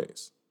something on my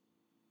face.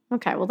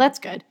 Okay, well, that's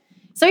good.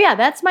 So yeah,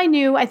 that's my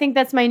new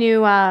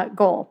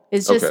goal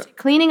is just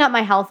cleaning up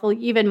my health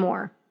even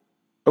more,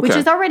 which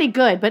is already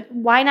good, but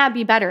why not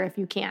be better if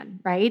you can,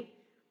 right?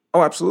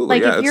 Oh,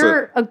 absolutely. Like if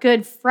you're a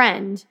good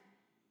friend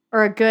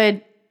or a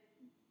good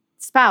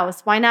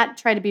spouse, why not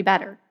try to be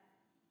better?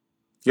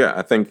 Yeah,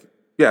 I think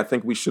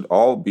we should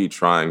all be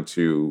trying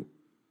to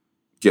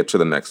get to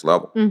the next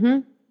level.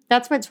 Mm-hmm.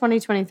 That's what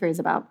 2023 is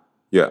about.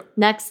 Yeah.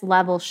 Next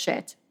level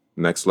shit.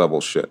 Next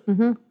level shit.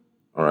 Mm-hmm.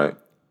 All right.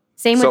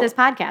 Same with this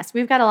podcast.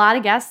 We've got a lot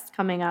of guests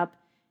coming up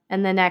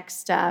in the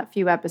next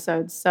few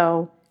episodes.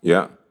 So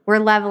yeah, we're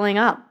leveling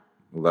up.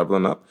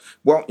 Leveling up.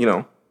 Well,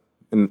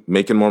 and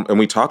making more. And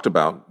we talked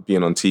about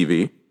being on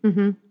TV.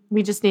 Mm-hmm.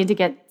 We just need to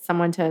get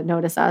someone to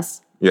notice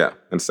us. Yeah,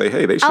 and say,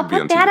 hey, they should be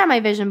on TV. I'll put that on my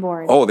vision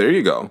board. Oh, there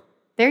you go.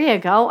 There you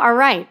go. All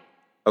right.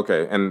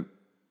 Okay, and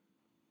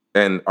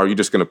are you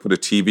just going to put a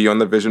TV on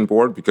the vision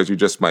board? Because you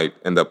just might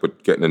end up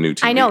with getting a new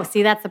TV. I know.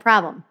 See, that's the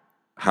problem.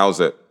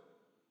 How's it?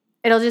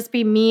 It'll just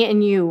be me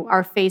and you,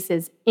 our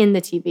faces in the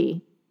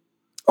TV.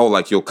 Oh,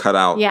 like you'll cut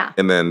out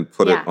and then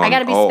put it on. I got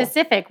to be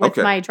specific with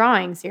my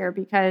drawings here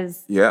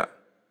because I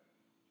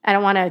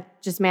don't want to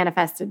just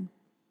manifest a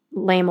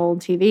lame old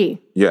TV.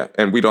 Yeah,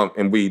 and we got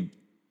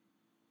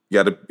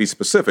to be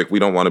specific. We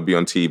don't want to be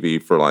on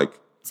TV for like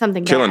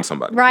something killing bad.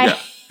 Somebody. Right.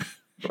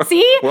 Yeah.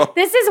 See? Well,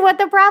 this is what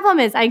the problem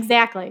is.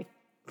 Exactly.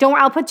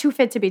 I'll put Too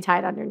Fit to Be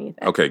Tied underneath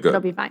it. Okay, good.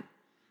 It'll be fine.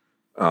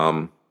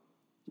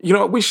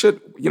 We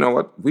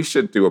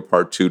should do a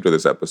part 2 to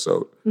this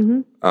episode.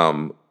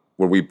 Mm-hmm.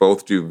 Where we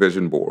both do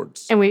vision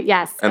boards. And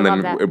and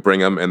then bring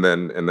them and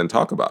then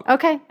talk about it.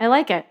 Okay, I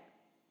like it.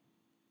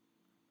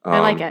 I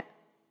like it.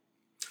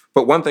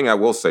 But one thing I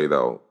will say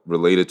though,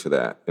 related to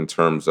that, in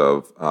terms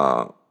of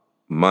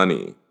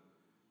money,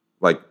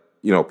 like,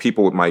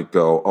 people might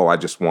go, oh, I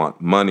just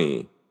want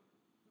money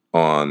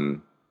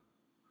on,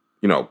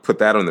 put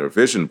that on their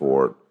vision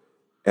board.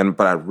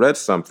 But I read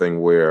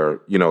something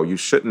where, you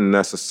shouldn't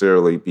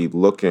necessarily be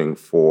looking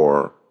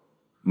for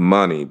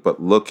money,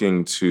 but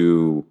looking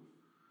to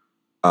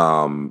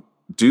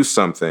do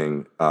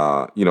something,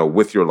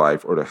 with your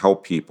life or to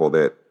help people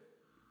that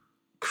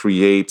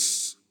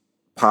creates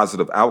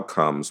positive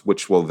outcomes,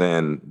 which will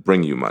then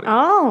bring you money.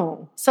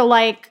 Oh, so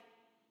like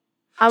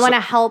I want to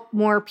help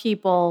more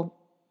people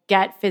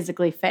get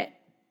physically fit,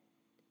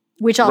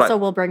 which also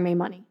will bring me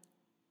money.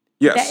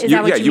 Yes. Is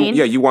that what you mean?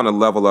 You want to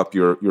level up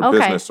your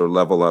business or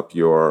level up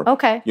your,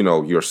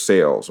 your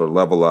sales or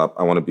level up.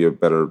 I want to be a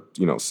better,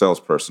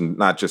 salesperson,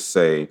 not just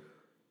say,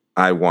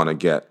 I want to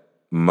get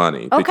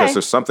money. Because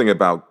there's something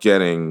about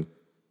getting,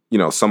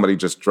 somebody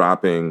just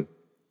dropping.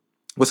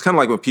 It's kind of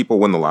like when people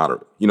win the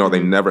lottery. They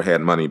never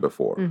had money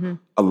before. Mm-hmm.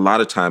 A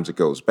lot of times it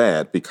goes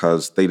bad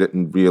because they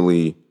didn't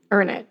really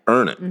earn it.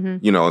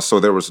 Mm-hmm. So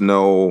there was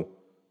no,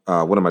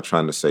 what am I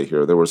trying to say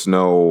here? There was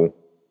no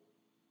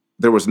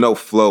there was no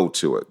flow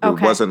to it.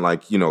 Okay. It wasn't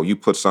like, you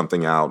put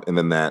something out and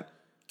then that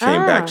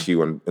came back to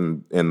you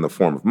in the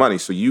form of money.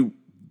 So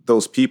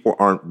those people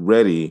aren't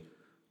ready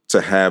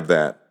to have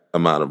that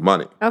amount of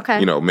money.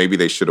 Okay. Maybe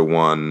they should have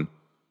won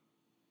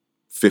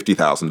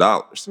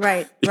 $50,000.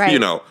 Right.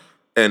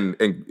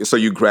 And so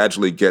you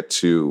gradually get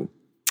to,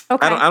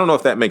 okay. I don't know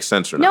if that makes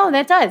sense or not. No,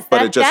 that does.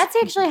 That's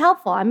actually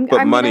helpful.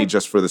 But money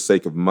just for the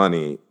sake of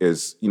money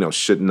is,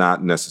 should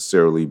not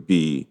necessarily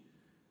be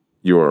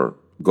your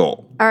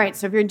goal. All right.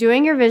 So if you're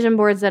doing your vision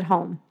boards at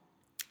home,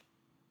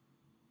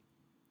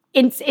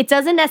 it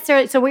doesn't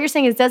necessarily, so what you're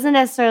saying is it doesn't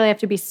necessarily have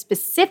to be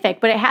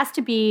specific, but it has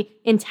to be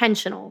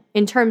intentional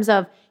in terms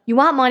of you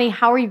want money,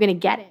 how are you going to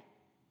get it?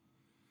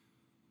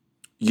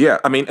 Yeah.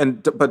 I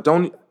mean, but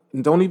don't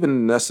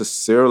even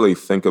necessarily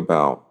think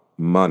about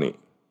money.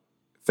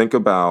 Think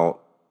about,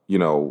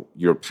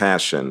 your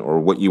passion or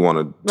what you want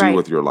to do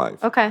with your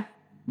life. Okay.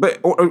 But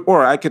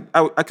or I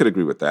could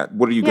agree with that.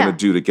 What are you going to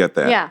do to get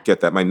that? Yeah. Get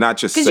that money? Not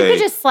just say, because you could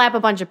just slap a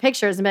bunch of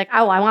pictures and be like,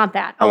 oh, I want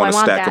that. Oh, I want a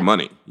stack that. of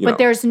money. But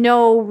there's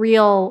no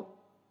real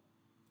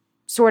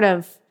sort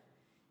of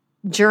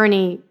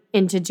journey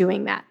into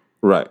doing that.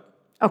 Right.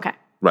 Okay.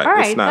 Right. All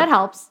right. That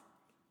helps.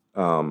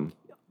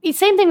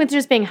 Same thing with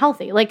just being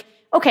healthy. Like,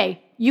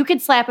 okay, you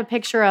could slap a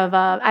picture of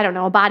a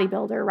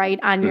bodybuilder, right,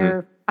 on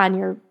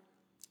your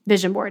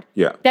vision board.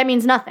 Yeah. That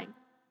means nothing.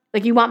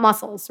 Like you want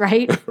muscles,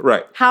 right?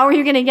 Right. How are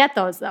you going to get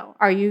those though?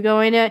 Are you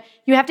going to,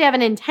 you have to have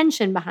an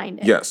intention behind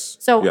it. Yes.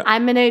 So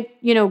I'm going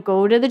to,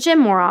 go to the gym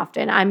more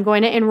often. I'm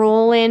going to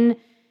enroll in,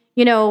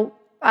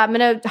 I'm going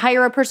to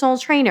hire a personal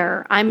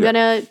trainer. I'm going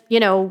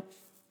to,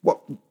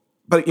 Well,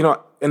 but,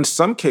 in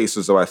some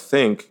cases though, I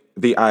think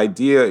the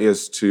idea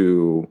is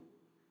to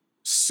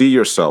see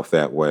yourself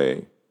that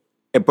way,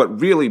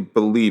 but really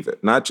believe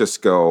it, not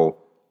just go,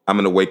 I'm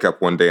going to wake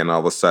up one day and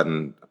all of a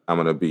sudden I'm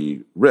going to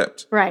be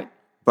ripped. Right.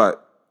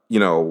 But,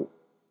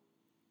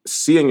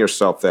 seeing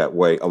yourself that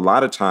way, a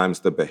lot of times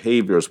the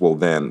behaviors will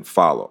then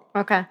follow.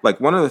 Okay. Like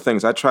one of the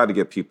things I try to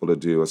get people to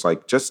do is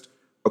like,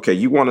 okay,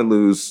 you want to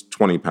lose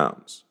 20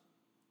 pounds.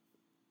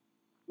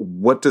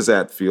 What does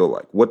that feel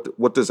like?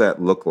 What does that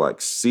look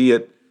like? See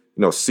it,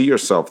 see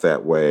yourself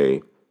that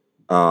way.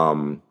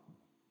 Feel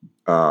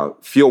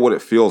what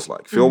it feels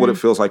like. Feel what it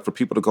feels like for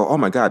people to go, oh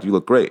my God, you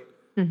look great.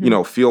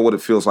 Feel what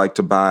it feels like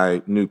to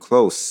buy new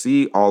clothes.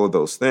 See all of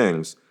those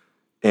things.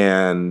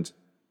 And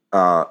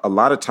a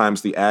lot of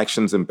times the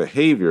actions and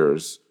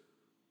behaviors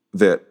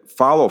that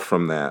follow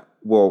from that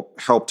will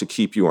help to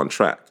keep you on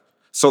track.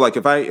 So like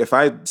if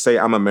I say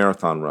I'm a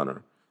marathon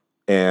runner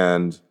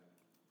and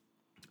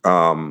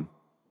I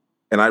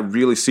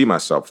really see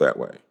myself that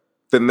way,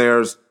 then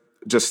there's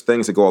just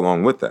things that go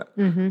along with that.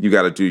 You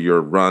got to do your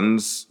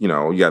runs, you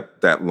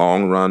got that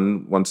long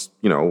run once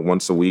a week well, or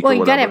whatever. Well,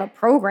 you got to have a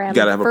program. You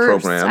got to have first.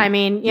 a program. I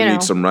mean, you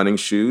need some running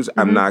shoes.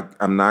 I'm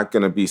not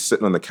going to be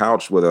sitting on the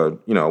couch with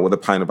a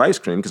pint of ice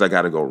cream because I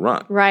got to go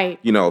run. Right.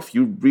 If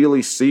you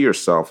really see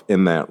yourself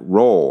in that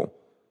role,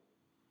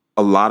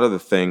 a lot of the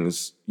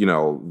things,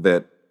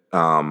 that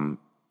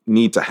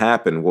need to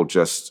happen will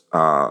just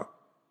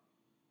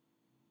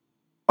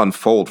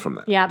unfold from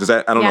that. Yeah.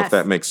 I don't know if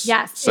that makes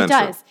sense. Yes, it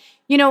does.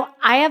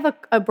 I have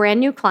a brand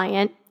new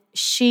client.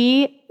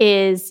 She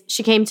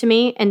came to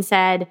me and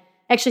said,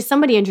 actually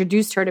somebody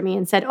introduced her to me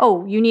and said,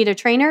 oh, you need a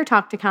trainer?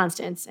 Talk to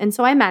Constance. And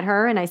so I met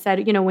her and I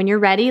said, when you're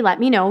ready, let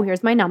me know.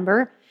 Here's my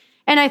number.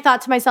 And I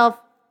thought to myself,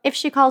 if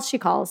she calls, she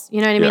calls.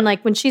 You know what I mean?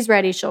 Like when she's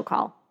ready, she'll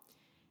call.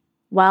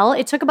 Well,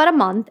 it took about a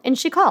month and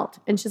she called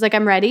and she's like,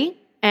 I'm ready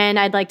and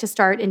I'd like to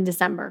start in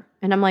December.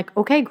 And I'm like,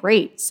 okay,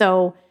 great.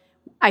 So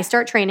I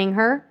start training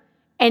her.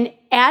 And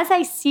as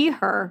I see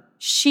her,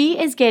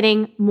 she is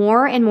getting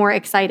more and more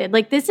excited.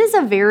 Like this is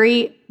a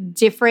very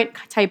different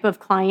type of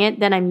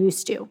client than I'm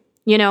used to,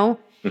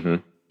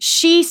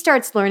 She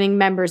starts learning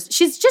members.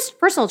 She's just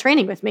personal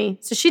training with me.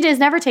 So she has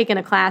never taken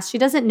a class. She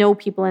doesn't know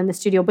people in the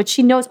studio, but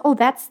she knows, oh,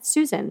 that's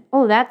Susan.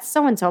 Oh, that's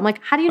so-and-so. I'm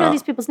like, how do you know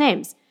these people's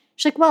names?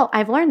 She's like, well,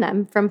 I've learned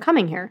them from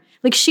coming here.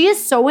 Like she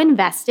is so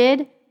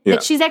invested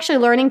that she's actually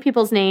learning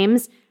people's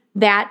names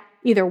that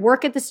either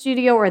work at the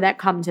studio or that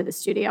come to the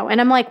studio. And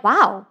I'm like,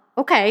 wow,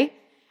 okay.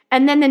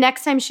 And then the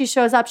next time she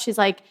shows up, she's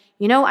like,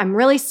 I'm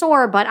really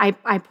sore, but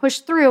I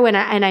pushed through and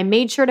I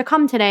made sure to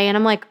come today. And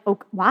I'm like, oh,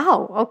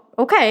 wow,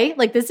 okay.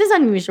 Like this is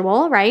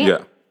unusual, right?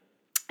 Yeah.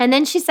 And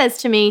then she says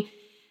to me,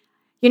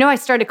 I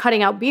started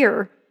cutting out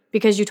beer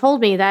because you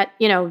told me that,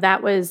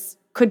 that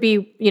could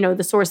be,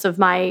 the source of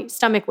my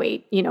stomach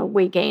weight,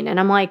 weight gain. And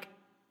I'm like,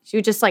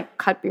 you just like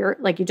cut beer,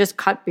 like you just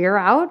cut beer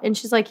out? And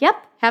she's like, yep,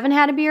 haven't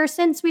had a beer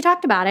since we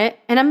talked about it.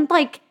 And I'm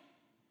like,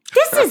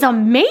 this is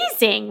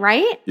amazing,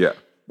 right? Yeah.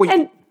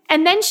 Well,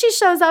 and then she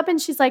shows up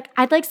and she's like,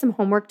 I'd like some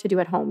homework to do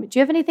at home. Do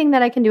you have anything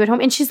that I can do at home?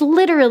 And she's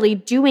literally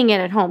doing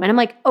it at home. And I'm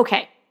like,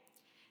 okay,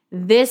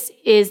 this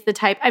is the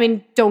type,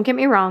 don't get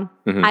me wrong.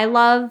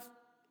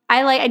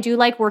 I do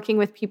like working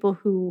with people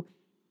who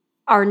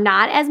are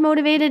not as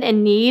motivated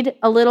and need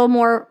a little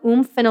more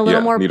oomph and a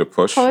little more need a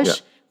push.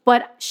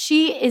 But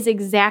she is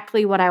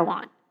exactly what I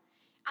want.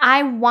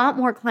 I want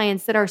more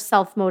clients that are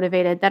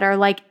self-motivated, that are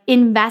like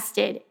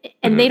invested,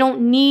 and they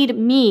don't need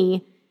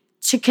me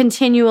to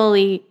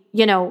continually,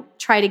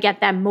 try to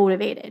get them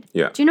motivated.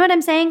 Yeah. Do you know what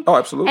I'm saying? Oh,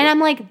 absolutely. And I'm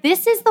like,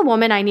 this is the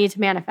woman I need to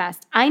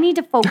manifest. I need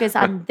to focus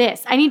on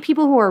this. I need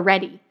people who are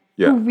ready,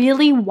 who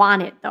really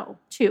want it though,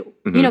 too.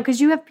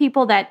 Because you have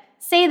people that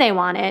say they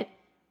want it,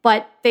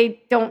 but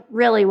they don't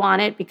really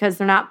want it because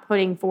they're not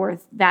putting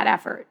forth that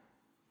effort.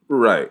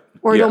 Right.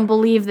 Or don't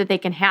believe that they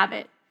can have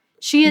it.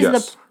 She is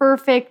the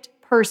perfect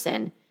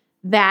person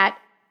that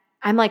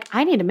I'm like,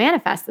 I need to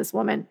manifest this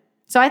woman.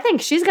 So I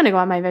think she's going to go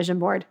on my vision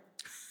board.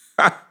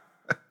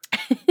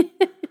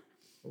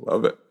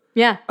 Love it.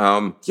 Yeah.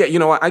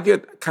 I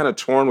get kind of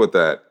torn with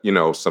that,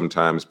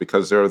 sometimes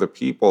because there are the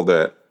people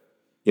that,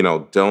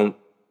 don't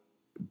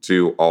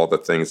do all the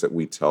things that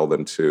we tell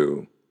them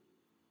to.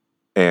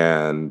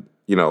 And,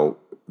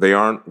 they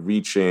aren't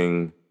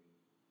reaching,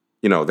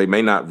 they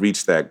may not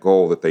reach that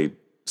goal that they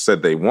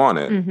said they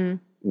wanted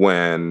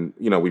when,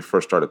 we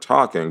first started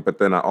talking. But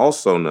then I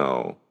also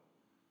know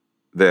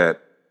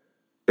that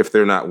if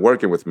they're not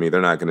working with me,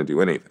 they're not going to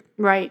do anything.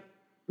 Right.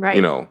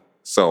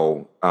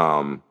 So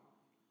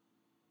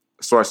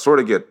I sort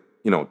of get,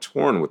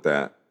 torn with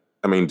that.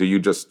 I mean, do you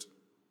just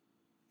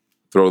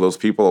throw those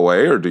people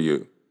away, or do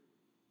you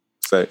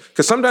say,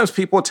 because sometimes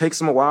people, it takes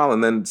them a while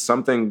and then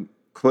something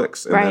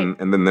clicks and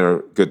then they're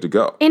good to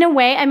go. In a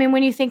way, I mean,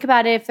 when you think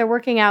about it, if they're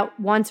working out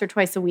once or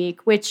twice a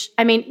week, which,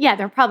 I mean,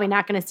 they're probably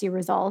not going to see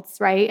results,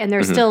 right? And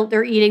they're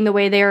they're eating the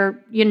way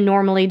you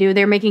normally do.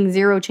 They're making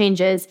zero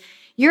changes.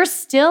 You're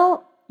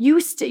still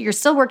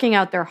working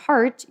out their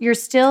heart. You're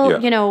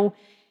still,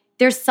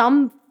 there's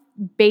some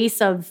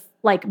base of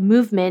like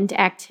movement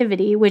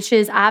activity, which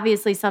is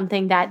obviously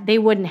something that they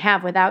wouldn't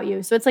have without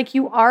you. So it's like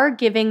you are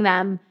giving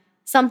them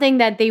something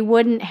that they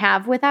wouldn't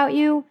have without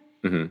you.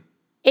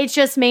 It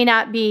just may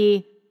not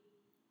be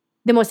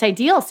the most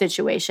ideal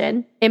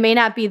situation. It may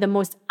not be the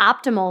most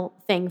optimal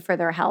thing for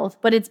their health,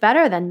 but it's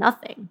better than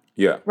nothing.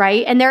 Yeah.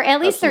 Right? And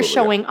they're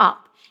showing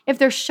up. If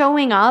they're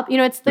showing up,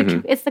 it's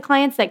the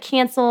clients that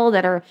cancel,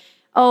 that are,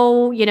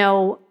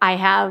 I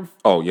have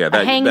a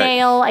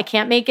hangnail. I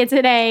can't make it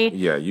today.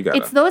 Yeah, you got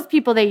it. It's those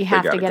people that you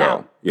have to get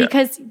out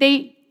because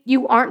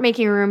you aren't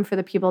making room for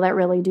the people that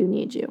really do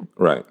need you.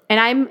 Right. And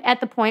I'm at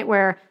the point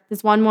where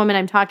this one woman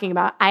I'm talking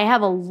about, I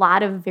have a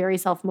lot of very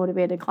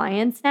self-motivated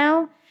clients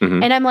now.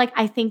 And I'm like,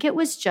 I think it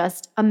was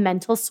just a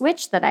mental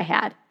switch that I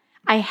had.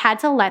 I had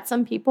to let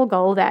some people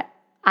go that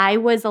I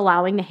was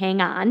allowing to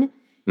hang on.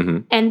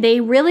 And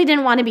they really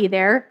didn't want to be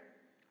there.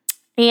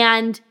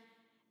 And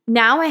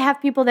now I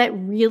have people that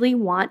really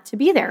want to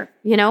be there,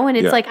 and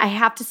it's like I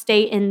have to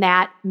stay in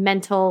that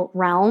mental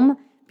realm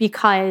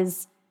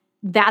because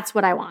that's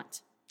what I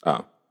want.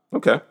 Oh,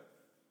 okay.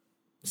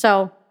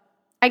 So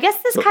I guess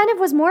this kind of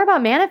was more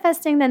about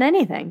manifesting than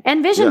anything.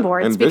 And vision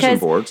boards. And vision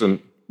boards.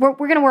 And we're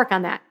going to work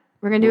on that.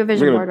 We're going to do a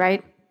vision board,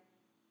 right?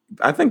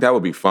 I think that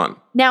would be fun.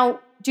 Now,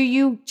 do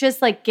you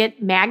just like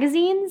get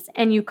magazines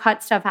and you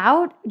cut stuff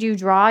out? Do you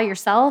draw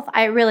yourself?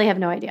 I really have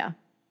no idea.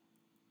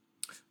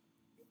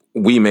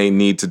 We may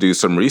need to do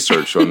some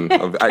research on.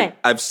 Okay.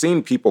 I've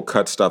seen people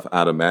cut stuff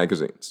out of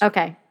magazines.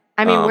 Okay.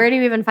 I mean, where do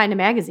you even find a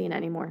magazine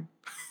anymore?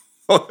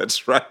 Oh,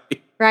 that's right.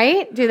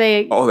 Right? Do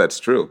they? Oh, that's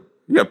true.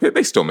 Yeah,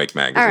 they still make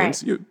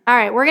magazines. All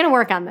right. We're going to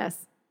work on this.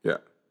 Yeah.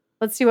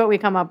 Let's see what we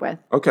come up with.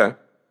 Okay. All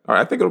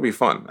right. I think it'll be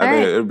fun. I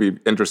think it'll be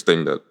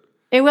interesting to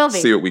it will be.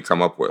 See what we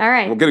come up with. All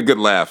right. We'll get a good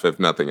laugh, if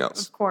nothing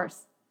else. Of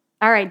course.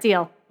 All right.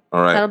 Deal.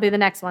 All right. That'll be the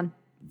next one.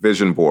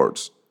 Vision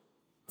boards.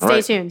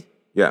 Stay tuned.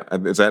 Yeah.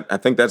 I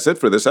think that's it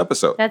for this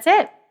episode. That's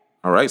it.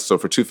 All right. So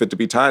for Too Fit to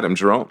Be Tied, I'm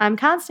Jerome. I'm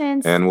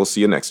Constance. And we'll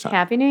see you next time.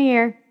 Happy New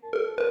Year.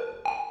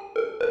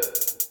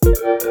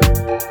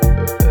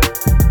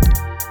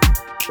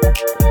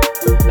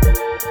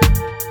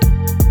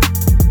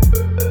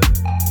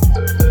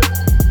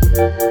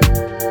 Thank you.